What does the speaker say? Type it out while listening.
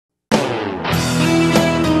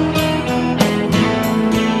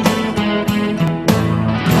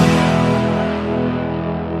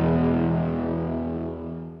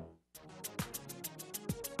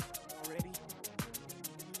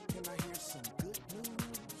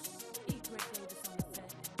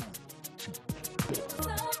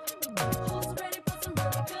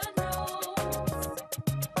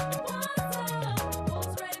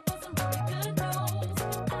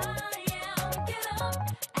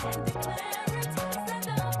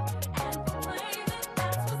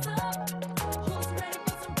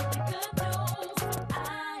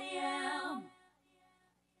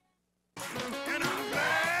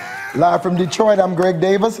Live from Detroit, I'm Greg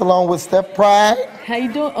Davis, along with Steph Pride. How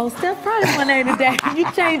you doing? Oh, Steph Pride is my name today.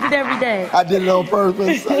 You change it every day. I did it on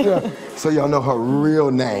purpose, so y'all know her real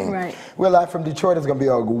name. Right. We're live from Detroit. It's going to be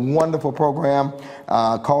a wonderful program.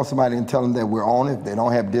 Call somebody and tell them that we're on. If they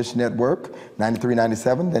don't have Dish Network,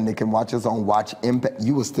 93.97, then they can watch us on Watch Impact.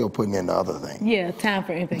 You were still putting in the other thing. Yeah, Time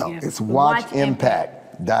for Impact. No, yeah. it's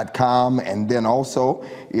watchimpact.com. And then also,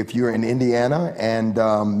 if you're in Indiana and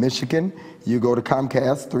Michigan, you go to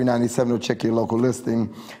Comcast 397 to check your local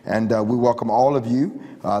listing, and we welcome all of you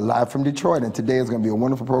live from Detroit. And today is going to be a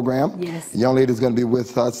wonderful program. Yes. A young lady is going to be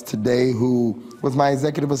with us today who was my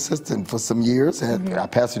executive assistant for some years. I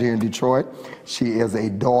pastored here in Detroit. She is a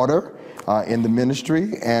daughter in the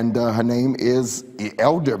ministry, and her name is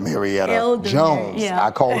Elder Marietta Jones. Yeah. I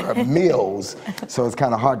call her Mills, so it's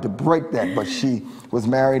kind of hard to break that, but she was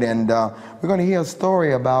married, and we're going to hear a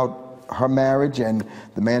story about her marriage and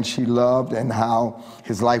the man she loved and how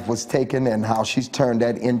his life was taken and how she's turned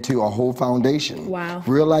that into a whole foundation. Wow.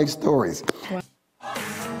 Real life stories. Wow.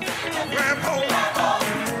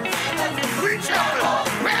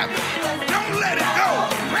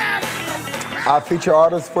 Our feature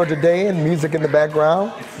artist for today and music in the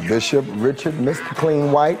background, Bishop Richard, Mr.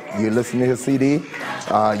 Clean White. You listen to his CD.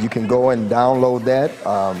 You can go and download that.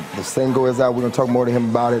 The single is out. We're going to talk more to him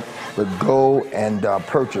about it. But go and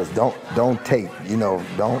purchase. Don't tape. You know,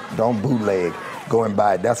 don't bootleg. Go and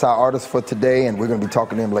buy it. That's our artist for today, and we're going to be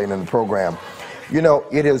talking to him later in the program. You know,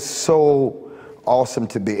 it is so awesome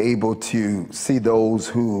to be able to see those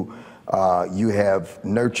who you have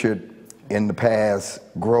nurtured in the past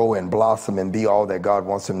grow and blossom and be all that God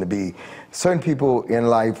wants them to be. Certain people in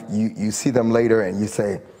life, you see them later and you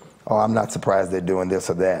say, oh, I'm not surprised they're doing this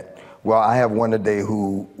or that. Well, I have one today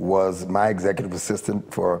who was my executive assistant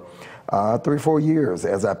for 3 or 4 years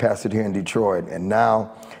as I pastored here in Detroit, and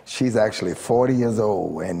now she's actually 40 years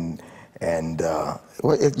old, and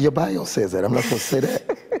well, your bio says that. I'm not supposed to say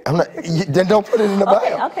that. Then don't put it in the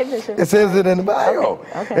bio. Okay, Bishop. It says it in the bio.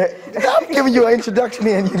 Okay. I'm giving you an introduction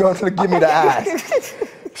here, and you're going to give me the eyes.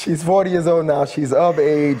 She's 40 years old now. She's of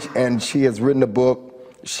age, and she has written a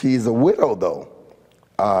book. She's a widow, though,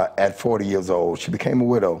 at 40 years old. She became a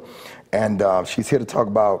widow, and she's here to talk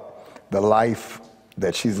about the life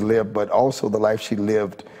that she's lived, but also the life she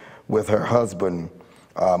lived with her husband,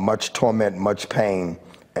 much torment, much pain.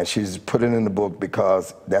 And she's put it in the book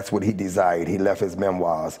because that's what he desired. He left his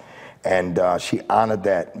memoirs, and she honored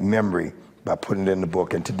that memory by putting it in the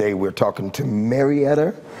book. And today we're talking to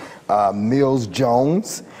Marietta Mills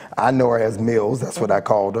Jones. I know her as Mills. That's what I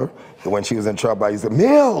called her. When she was in trouble, I used to say,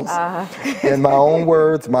 Mills! In my own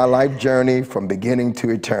words, my life journey from beginning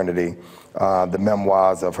to eternity, the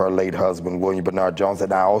memoirs of her late husband, William Bernard Jones.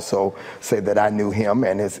 And I also say that I knew him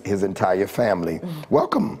and his entire family.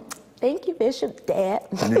 Welcome. Thank you, Bishop. Dad.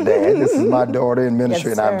 Dad, this is my daughter in ministry,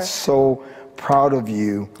 Yes, and I'm sir. so proud of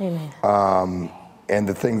you. Amen. And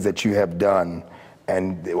the things that you have done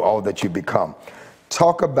and all that you've become.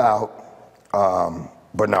 Talk about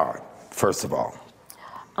Bernard, first of all.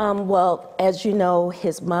 Well, as you know,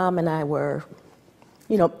 his mom and I were,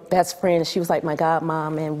 best friends. She was like my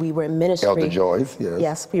godmom, and we were in ministry. Elder Joyce, yes.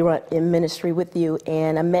 Yes, we were in ministry with you,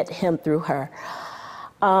 and I met him through her.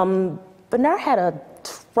 Bernard had a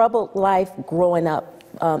troubled life growing up,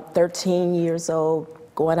 13 years old,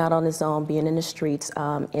 going out on his own, being in the streets,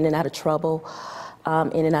 in and out of trouble,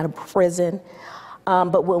 in and out of prison.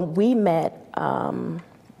 But when we met,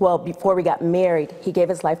 well, before we got married, he gave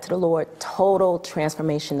his life to the Lord, total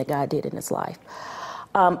transformation that God did in his life.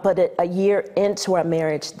 But a year into our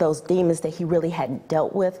marriage, those demons that he really hadn't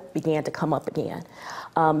dealt with began to come up again,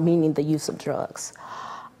 meaning the use of drugs.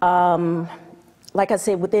 Like I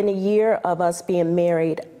said, within a year of us being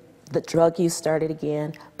married, the drug use started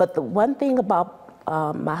again. But the one thing about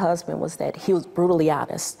my husband was that he was brutally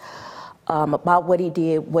honest about what he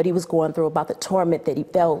did, what he was going through, about the torment that he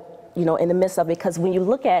felt, in the midst of it. Because when you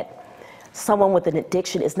look at someone with an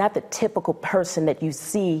addiction, it's not the typical person that you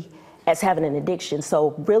see as having an addiction.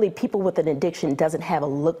 So really, people with an addiction doesn't have a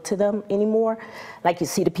look to them anymore. Like you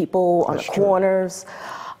see the people on the corners.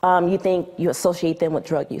 You associate them with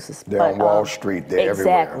drug uses. They're on Wall Street, they're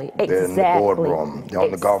everywhere. They're in the boardroom, they're on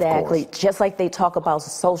the golf course. Just like they talk about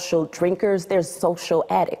social drinkers, there's social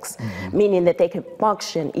addicts, meaning that they can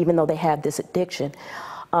function even though they have this addiction.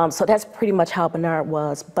 So that's pretty much how Bernard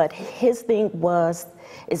was. But his thing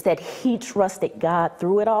is that he trusted God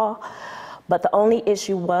through it all. But the only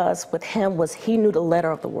issue was with him was he knew the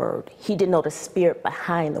letter of the word. He didn't know the spirit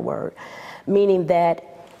behind the word, meaning that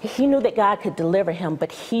he knew that God could deliver him,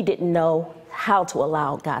 but he didn't know how to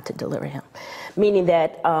allow God to deliver him, meaning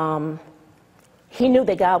that he knew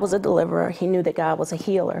that God was a deliverer. He knew that God was a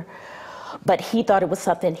healer, but he thought it was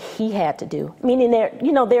something he had to do, meaning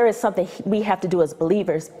there is something we have to do as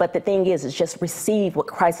believers, but the thing is just receive what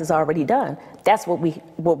Christ has already done. That's what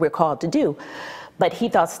we're called to do. But he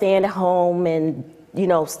thought staying at home and,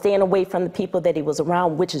 staying away from the people that he was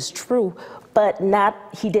around, which is true, but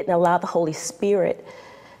he didn't allow the Holy Spirit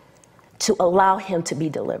to allow him to be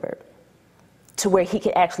delivered, to where he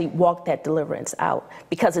could actually walk that deliverance out,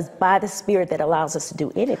 because it's by the Spirit that allows us to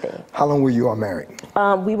do anything. How long were you all married?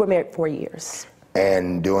 We were married 4 years.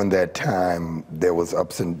 And during that time, there was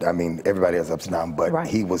everybody has ups and downs, but Right.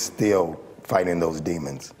 he was still fighting those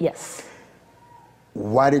demons. Yes.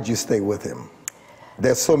 Why did you stay with him?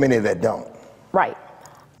 There's so many that don't. Right.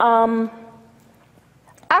 I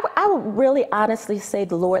would really honestly say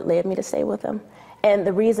the Lord led me to stay with him. And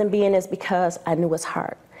the reason being is because I knew his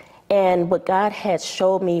heart. And what God had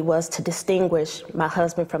showed me was to distinguish my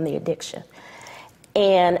husband from the addiction.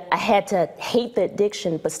 And I had to hate the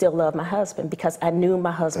addiction, but still love my husband, because I knew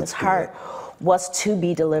my husband's heart was to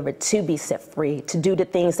be delivered, to be set free, to do the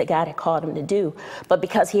things that God had called him to do. But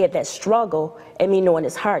because he had that struggle and me knowing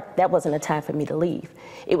his heart, that wasn't a time for me to leave.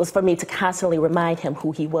 It was for me to constantly remind him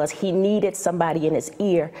who he was. He needed somebody in his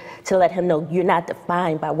ear to let him know you're not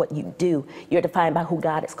defined by what you do. You're defined by who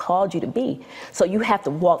God has called you to be. So you have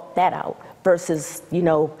to walk that out versus,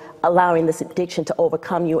 allowing this addiction to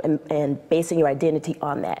overcome you and basing your identity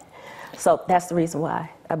on that. So that's the reason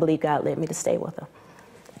why I believe God led me to stay with him.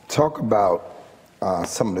 Talk about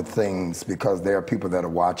some of the things, because there are people that are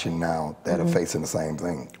watching now that are facing the same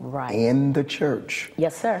thing. Right. In the church.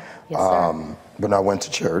 Yes, sir. Yes, sir. Bernard went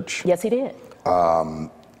to church. Yes, he did.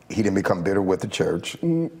 He didn't become bitter with the church.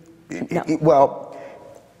 No. Well,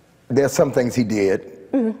 there's some things he did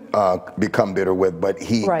become bitter with, but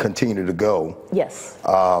he continued to go. Yes.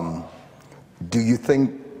 Do you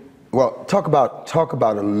think, well, talk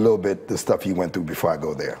about a little bit the stuff you went through before I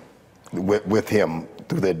go there with him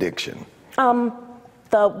through the addiction.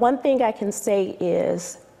 The one thing I can say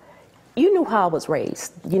is, you knew how I was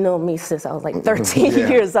raised. You know me since I was like 13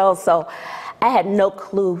 years old, so I had no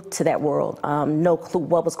clue to that world, no clue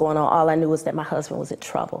what was going on. All I knew was that my husband was in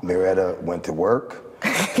trouble. Marietta went to work,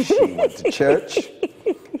 she went to church,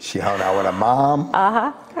 she hung out with her mom,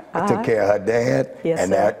 took care of her dad,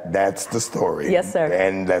 and that's the story. Yes, sir.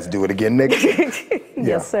 And let's do it again next year.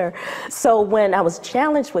 Yes, sir. So when I was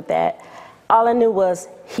challenged with that, all I knew was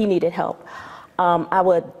he needed help. I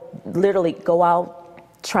would literally go out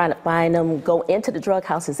trying to find him, go into the drug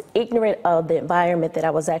houses, ignorant of the environment that I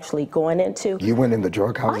was actually going into. You went in the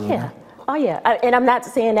drug houses? Oh, yeah. Oh, yeah. And I'm not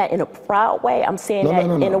saying that in a proud way. I'm saying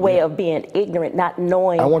in a way of being ignorant, not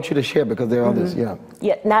knowing. I want you to share, because there are others,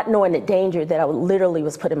 Yeah, not knowing the danger that I literally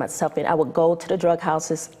was putting myself in. I would go to the drug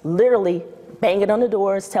houses, literally banging on the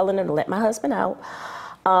doors, telling them to let my husband out.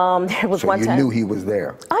 There was one time. So you knew he was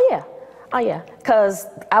there? Oh, yeah. Oh, yeah, because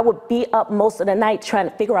I would be up most of the night trying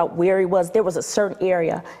to figure out where he was. There was a certain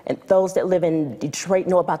area, and those that live in Detroit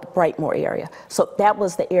know about the Brightmoor area. So that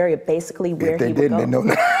was the area basically where he would go. If they didn't, they know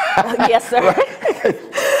now. Yes, sir.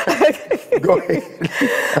 Go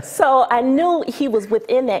ahead. So I knew he was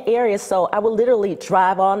within that area, so I would literally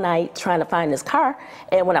drive all night trying to find his car.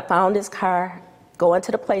 And when I found his car, go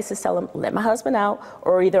into the places, tell him, let my husband out,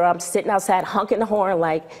 or either I'm sitting outside honking the horn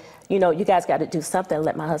like, you guys got to do something and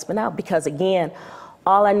let my husband out. Because again,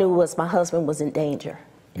 all I knew was my husband was in danger.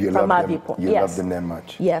 From my viewpoint. You loved him that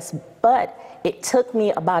much. Yes, but it took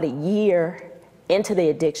me about a year into the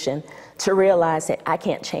addiction to realize that I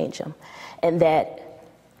can't change him. And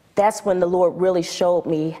that's when the Lord really showed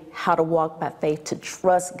me how to walk by faith, to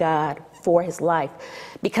trust God for his life.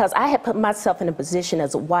 Because I had put myself in a position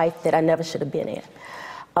as a wife that I never should have been in.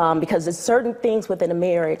 Because there's certain things within a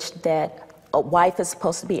marriage that a wife is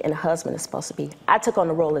supposed to be and a husband is supposed to be. I took on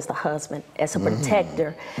the role as the husband, as a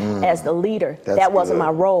protector, as the leader. That wasn't my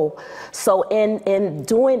role. So in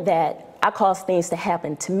doing that, I caused things to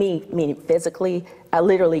happen to me, meaning physically. I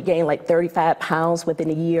literally gained like 35 pounds within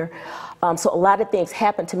a year. So a lot of things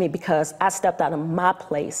happened to me because I stepped out of my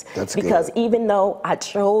place. Because even though I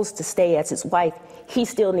chose to stay as his wife, he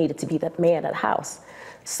still needed to be the man of the house.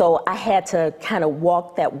 So I had to kind of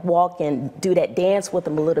walk that walk and do that dance with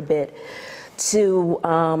him a little bit till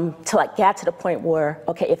I got to the point where,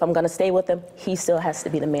 okay, if I'm going to stay with him, he still has to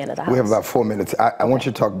be the man of the house. We have about 4 minutes. I want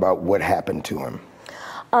you to talk about what happened to him.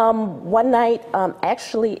 One night,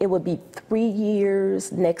 actually, it would be 3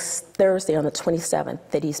 years next Thursday on the 27th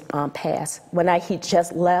that he's passed. One night he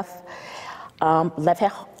just left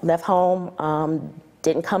home,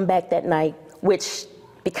 didn't come back that night, which,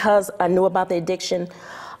 because I knew about the addiction,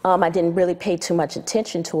 I didn't really pay too much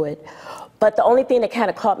attention to it. But the only thing that kind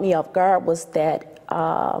of caught me off guard was that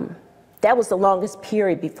that was the longest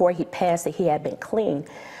period before he passed that he had been clean.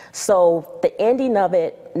 So the ending of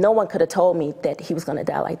it, no one could have told me that he was going to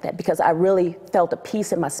die like that, because I really felt a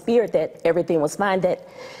peace in my spirit that everything was fine, that,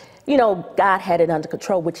 you know, God had it under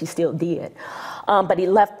control, which he still did. But he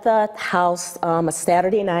left the house a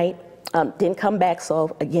Saturday night, didn't come back.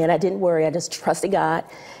 So again, I didn't worry. I just trusted God.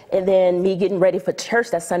 And then me getting ready for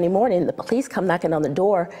church that Sunday morning, the police come knocking on the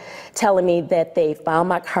door telling me that they found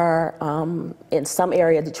my car in some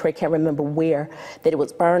area of Detroit, can't remember where, that it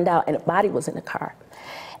was burned out and a body was in the car.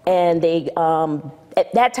 And they,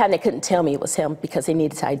 at that time, they couldn't tell me it was him because they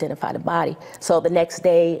needed to identify the body. So the next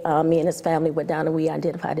day, me and his family went down and we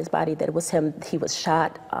identified his body, that it was him. He was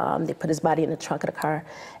shot. They put his body in the trunk of the car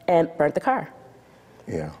and burnt the car.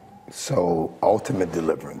 Yeah. So ultimate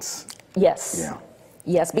deliverance. Yes. Yeah.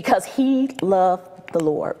 Yes, because he loved the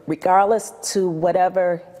Lord. Regardless to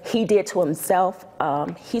whatever he did to himself,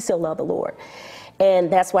 he still loved the Lord.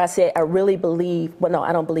 And that's why I said I really believe, well, no,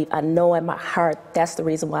 I don't believe, I know in my heart that's the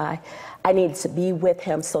reason why I needed to be with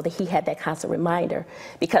him, so that he had that constant reminder.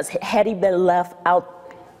 Because had he been left out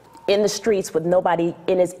in the streets with nobody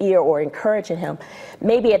in his ear or encouraging him,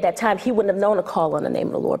 maybe at that time he wouldn't have known to call on the name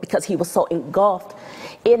of the Lord, because he was so engulfed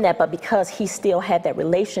in that. But because he still had that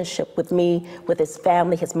relationship with me, with his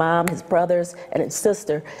family, his mom, his brothers, and his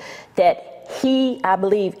sister, that he, I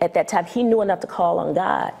believe at that time, he knew enough to call on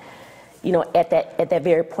God, you know, at that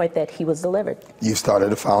very point that he was delivered. You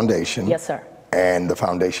started a foundation. Yes, sir. And the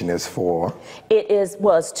foundation is for? It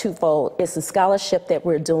was twofold. It's a scholarship that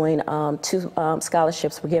we're doing. Two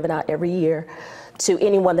scholarships we're giving out every year to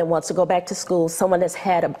anyone that wants to go back to school, someone that's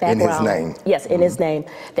had a background. In his name? Yes, in his name,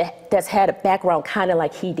 that's had a background kind of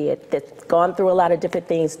like he did, that's gone through a lot of different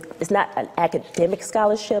things. It's not an academic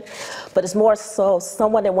scholarship, but it's more so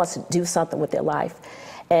someone that wants to do something with their life,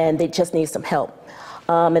 and they just need some help.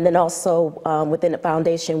 And then also within the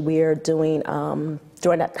foundation, we're doing,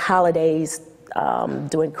 during the holidays,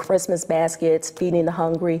 doing Christmas baskets, feeding the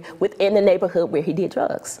hungry within the neighborhood where he did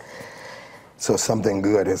drugs. So something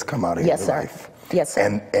good has come out of his life. Yes,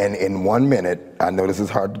 sir. And in 1 minute, I know this is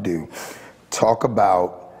hard to do, talk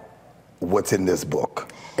about what's in this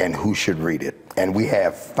book and who should read it. And we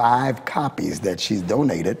have 5 copies that she's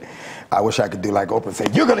donated. I wish I could do like Oprah and say,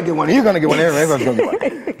 you're gonna get one, you're gonna get one, everybody's gonna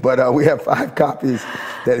get one. But we have 5 copies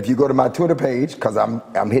that if you go to my Twitter page, because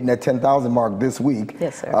I'm hitting that 10,000 mark this week,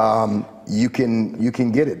 yes, sir. You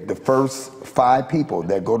can get it. The first 5 people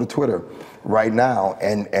that go to Twitter right now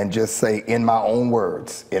and just say, in my own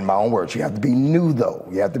words, in my own words. You have to be new though,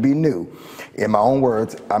 you have to be new. In my own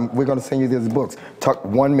words, we're gonna send you these books.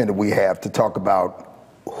 1 minute we have to talk about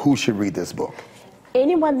who should read this book.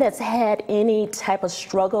 Anyone that's had any type of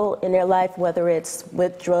struggle in their life, whether it's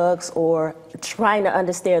with drugs or trying to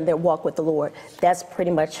understand their walk with the Lord, that's pretty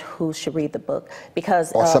much who should read the book.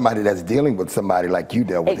 Because or somebody that's dealing with somebody like you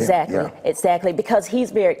dealt with exactly, him. Yeah. Exactly, because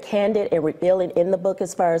he's very candid and revealing in the book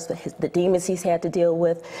as far as the demons he's had to deal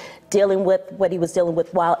with, dealing with what he was dealing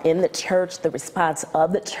with while in the church, the response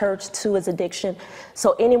of the church to his addiction.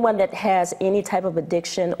 So anyone that has any type of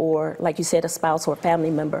addiction, or like you said, a spouse or a family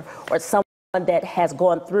member, or someone that has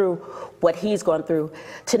gone through what he's gone through,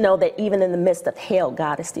 to know that even in the midst of hell,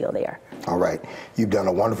 God is still there. All right. You've done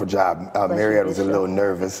a wonderful job. Mariette was a little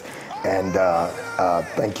nervous, and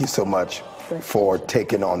thank you so much for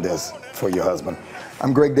taking on this for your husband.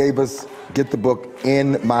 I'm Greg Davis. Get the book,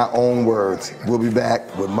 In My Own Words. We'll be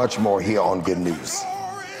back with much more here on Good News.